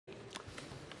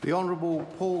The Honourable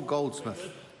Paul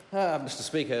Goldsmith. Mr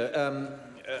Speaker,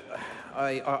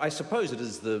 I suppose it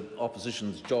is the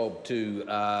opposition's job to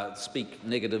speak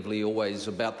negatively always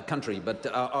about the country, but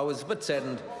I was a bit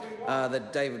saddened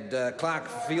that David Clark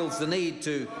feels the need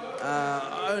to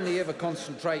only ever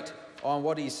concentrate on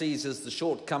what he sees as the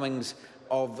shortcomings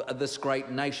of this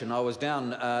great nation. I was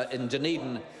down in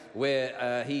Dunedin,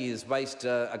 where he is based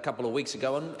a couple of weeks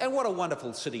ago, and what a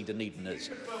wonderful city Dunedin is.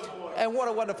 And what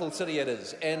a wonderful city it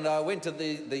is. And I went to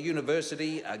the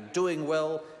university, doing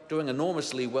well, doing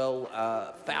enormously well.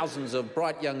 Thousands of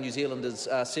bright young New Zealanders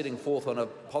setting forth on a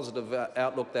positive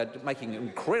outlook. They're making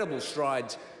incredible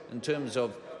strides in terms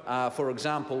of, for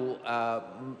example,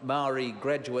 Maori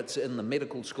graduates in the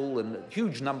medical school, and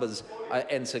huge numbers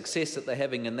and success that they're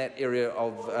having in that area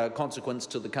of consequence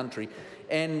to the country.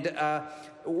 And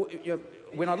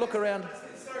when I look around,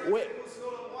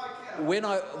 when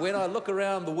I look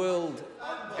around the world,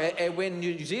 and when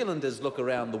New Zealanders look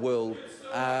around the world,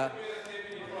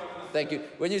 thank you.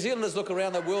 When New Zealanders look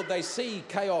around the world, they see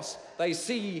chaos, they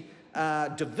see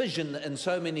division in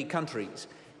so many countries.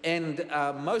 And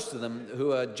most of them,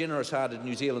 who are generous-hearted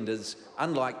New Zealanders,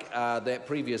 unlike that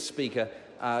previous speaker,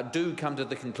 do come to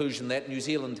the conclusion that New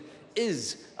Zealand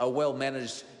is a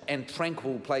well-managed and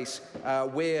tranquil place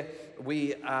where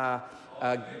we are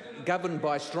governed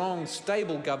by strong,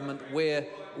 stable government, where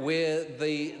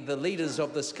the leaders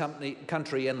of this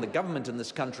country and the government in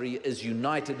this country is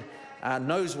united,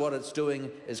 knows what it's doing,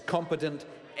 is competent,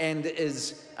 and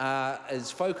is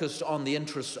focused on the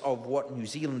interests of what New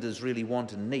Zealanders really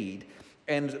want and need.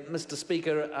 And, Mr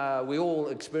Speaker, we all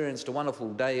experienced a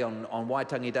wonderful day on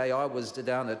Waitangi Day. I was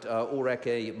down at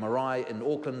Orake Marae in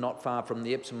Auckland, not far from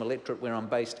the Epsom electorate where I'm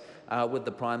based, with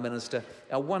the Prime Minister.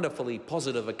 A wonderfully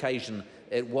positive occasion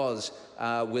it was,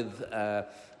 with a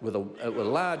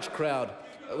large crowd.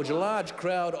 It was a large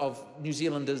crowd of New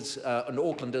Zealanders and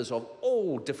Aucklanders of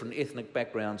all different ethnic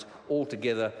backgrounds, all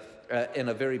together in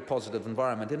a very positive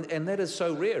environment. And that is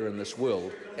so rare in this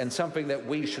world, and something that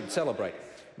we should celebrate.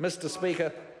 Mr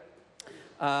Speaker,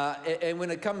 and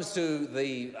when it comes to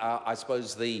the, I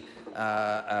suppose, the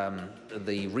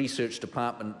research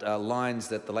department lines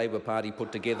that the Labour Party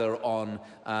put together on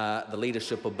the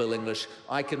leadership of Bill English,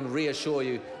 I can reassure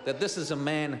you that this is a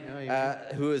man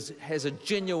who has a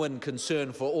genuine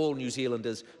concern for all New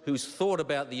Zealanders, who's thought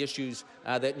about the issues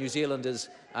that New Zealanders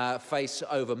face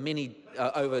over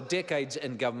decades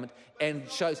in government, and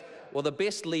shows. Well, the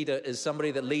best leader is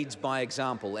somebody that leads by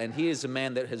example, and here's a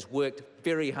man that has worked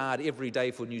very hard every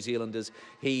day for New Zealanders.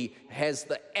 He has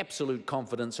the absolute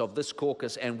confidence of this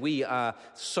caucus, and we are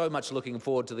so much looking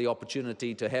forward to the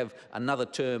opportunity to have another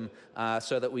term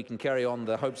so that we can carry on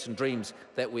the hopes and dreams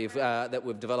that we've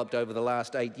developed over the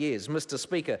last 8 years. Mr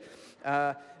Speaker,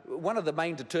 one of the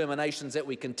main determinations that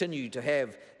we continue to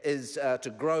have is to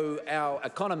grow our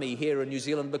economy here in New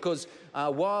Zealand, because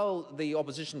while the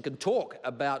opposition can talk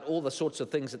about all the sorts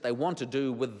of things that they want to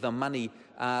do with the money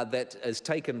that is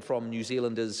taken from New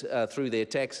Zealanders through their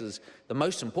taxes, the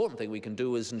most important thing we can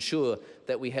do is ensure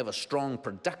that we have a strong,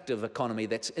 productive economy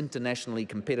that's internationally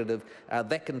competitive,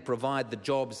 that can provide the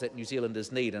jobs that New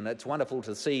Zealanders need. And it's wonderful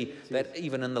to see that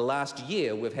even in the last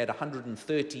year we've had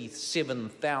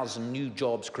 137,000 new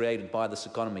jobs created by this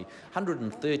economy.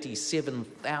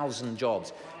 137,000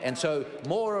 jobs. And so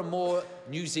more and more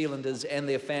New Zealanders and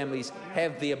their families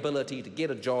have the ability to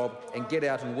get a job and get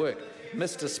out and work.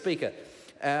 Mr Speaker,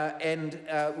 a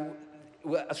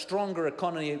stronger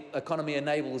economy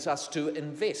enables us to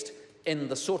invest in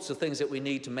the sorts of things that we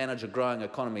need to manage a growing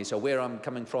economy. So where I'm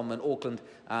coming from in Auckland,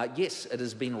 yes, it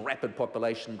has been rapid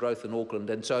population growth in Auckland,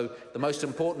 and so the most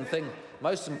important thing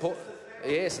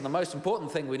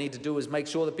we need to do is make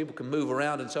sure that people can move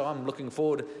around, and so I'm looking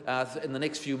forward in the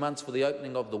next few months for the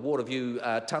opening of the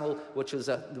Waterview Tunnel, which is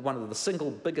one of the single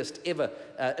biggest ever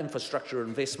infrastructure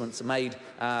investments made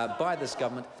by this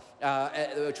government.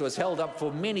 Which was held up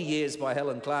for many years by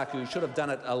Helen Clark, who should have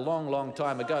done it a long, long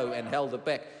time ago and held it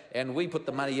back. And we put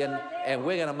the money in, and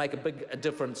we're going to make a big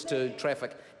difference to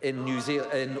traffic in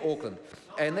Auckland.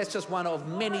 And that's just one of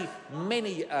many,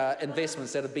 many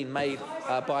investments that have been made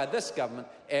by this government,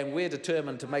 and we're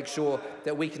determined to make sure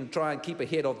that we can try and keep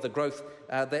ahead of the growth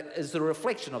that is the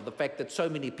reflection of the fact that so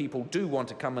many people do want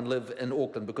to come and live in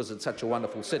Auckland because it's such a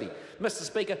wonderful city. Mr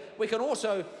Speaker, we can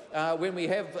also, when we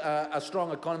have a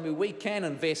strong economy, we can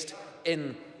invest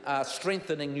in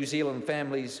strengthening New Zealand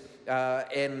families.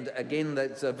 And again,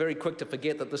 it's very quick to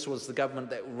forget that this was the government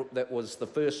that was the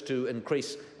first to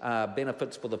increase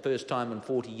benefits for the first time in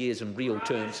 40 years in real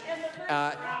terms.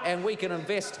 And we can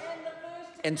invest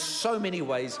in so many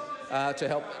ways to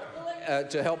help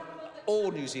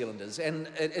all New Zealanders, and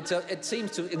it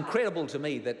seems incredible to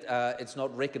me that it's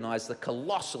not recognised the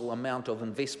colossal amount of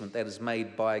investment that is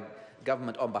made by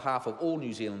government on behalf of all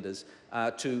New Zealanders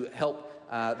to help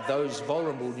those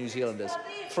vulnerable New Zealanders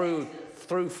through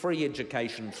free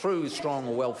education, through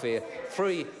strong welfare,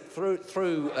 through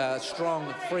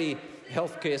strong free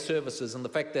healthcare services, and the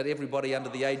fact that everybody under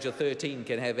the age of 13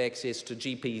 can have access to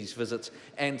GP's visits,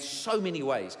 and so many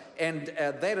ways. And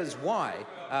that is why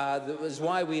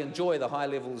we enjoy the high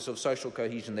levels of social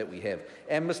cohesion that we have.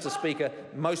 And, Mr. Speaker,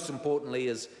 most importantly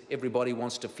is everybody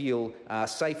wants to feel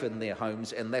safe in their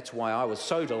homes, and that's why I was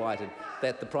so delighted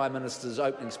that the Prime Minister's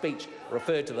opening speech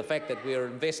referred to the fact that we are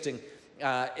investing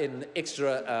in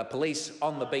extra police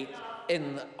on the beat,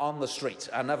 on the streets,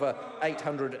 another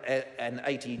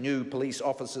 880 new police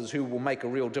officers who will make a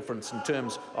real difference in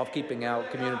terms of keeping our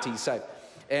communities safe.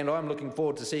 And I'm looking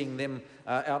forward to seeing them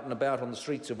out and about on the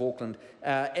streets of Auckland,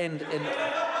 and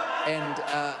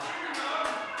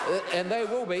they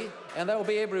will be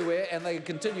everywhere, and they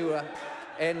continue.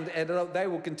 And they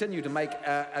will continue to make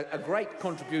a great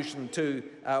contribution to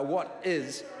what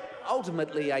is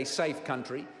ultimately a safe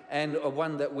country, and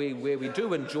one that where we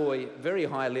do enjoy very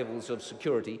high levels of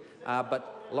security,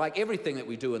 but like everything that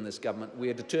we do in this government, we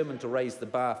are determined to raise the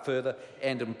bar further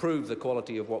and improve the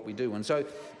quality of what we do. And so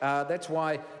that's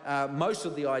why most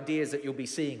of the ideas that you'll be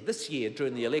seeing this year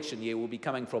during the election year will be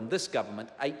coming from this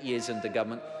government, 8 years into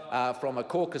government, from a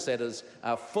caucus that is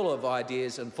full of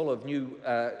ideas and full of new,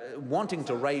 wanting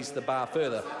to raise the bar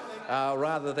further,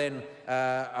 rather than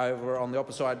over on the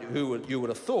opposite side, who you would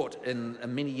have thought in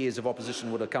many years of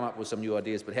opposition would have come up with some new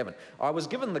ideas but haven't. I was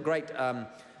given the great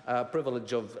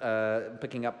privilege of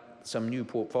picking up some new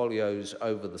portfolios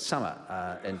over the summer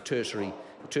in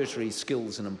tertiary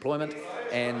skills and employment,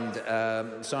 and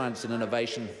science and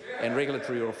innovation and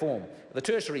regulatory reform. The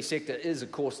tertiary sector is,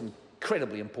 of course,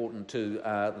 incredibly important to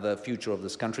the future of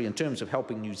this country in terms of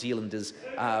helping New Zealanders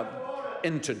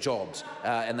into jobs,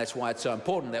 and that's why it's so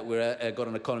important that we've got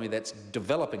an economy that's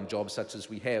developing jobs, such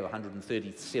as we have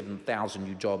 137,000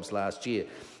 new jobs last year.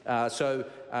 So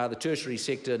the tertiary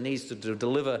sector needs to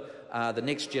deliver the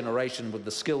next generation with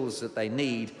the skills that they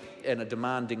need in a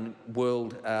demanding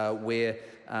world where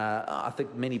I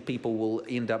think many people will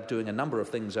end up doing a number of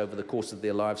things over the course of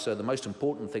their lives. So the most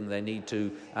important thing they need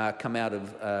to come out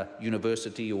of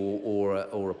university or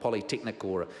a polytechnic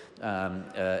or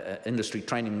industry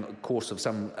training course of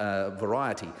some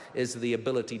variety is the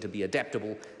ability to be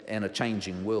adaptable in a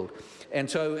changing world. And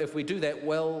so if we do that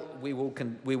well, we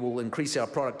will increase our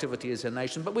productivity as a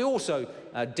nation, but we also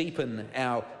deepen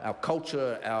our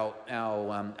culture,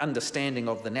 our understanding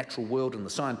of the natural world and the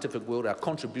scientific world, our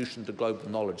contribution to global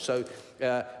knowledge. So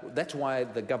that's why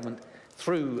the government,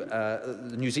 through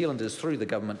New Zealanders through the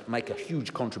government, make a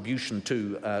huge contribution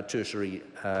to tertiary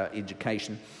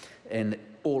education in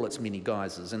all its many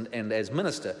guises. And as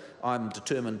Minister, I'm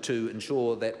determined to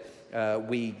ensure that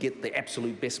we get the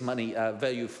absolute best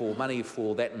value for money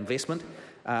for that investment,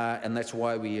 and that's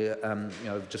why we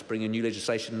just bring a new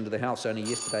legislation into the House only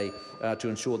yesterday to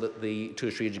ensure that the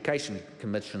Tertiary Education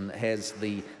Commission has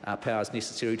the powers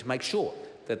necessary to make sure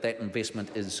that that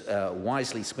investment is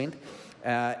wisely spent,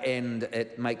 and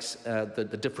it makes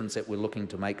the difference that we're looking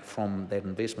to make from that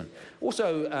investment.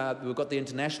 Also, we've got the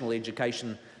international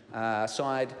education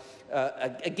side.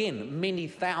 Again, many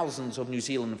thousands of New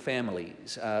Zealand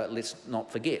families, let's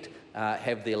not forget,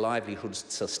 have their livelihoods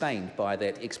sustained by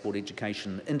that export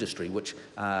education industry, which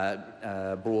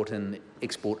brought in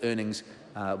export earnings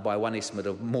by one estimate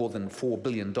of more than $4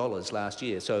 billion last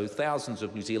year. So thousands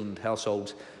of New Zealand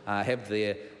households have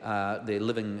their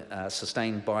living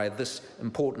sustained by this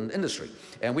important industry.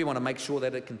 And we want to make sure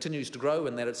that it continues to grow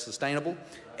and that it's sustainable.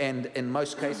 And in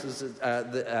most cases,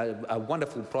 a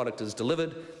wonderful product is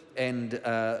delivered, and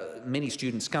many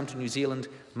students come to New Zealand.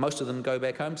 Most of them go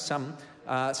back home. Some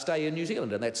stay in New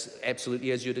Zealand, and that's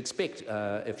absolutely as you'd expect.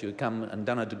 If you come and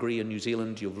done a degree in New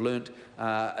Zealand, you've learnt,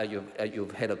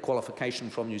 you've had a qualification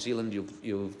from New Zealand,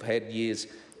 you've had years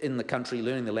in the country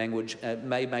learning the language,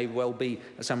 may well be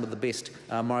some of the best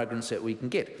migrants that we can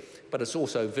get. But it's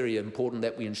also very important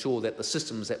that we ensure that the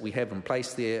systems that we have in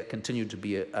place there continue to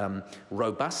be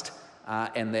robust,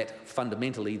 and that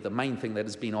fundamentally the main thing that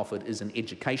has been offered is an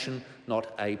education,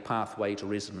 not a pathway to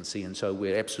residency. And so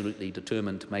we're absolutely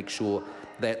determined to make sure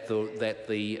that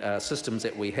the systems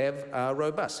that we have are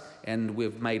robust. And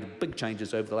we've made big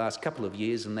changes over the last couple of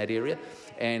years in that area,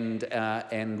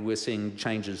 and we're seeing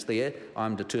changes there.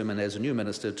 I'm determined as a new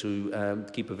minister to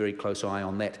keep a very close eye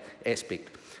on that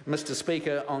aspect. Mr.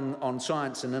 Speaker, on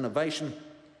science and innovation,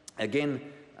 again,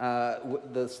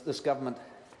 this government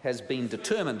has been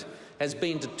determined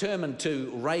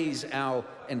to raise our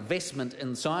investment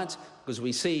in science, because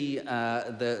we see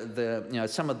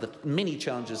some of the many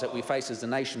challenges that we face as a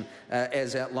nation,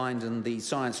 as outlined in the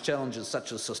science challenges,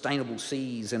 such as sustainable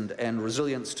seas and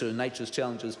resilience to nature's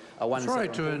challenges, are ones. Sorry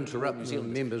to interrupt the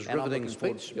member's riveting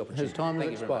speech. His time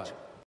has expired.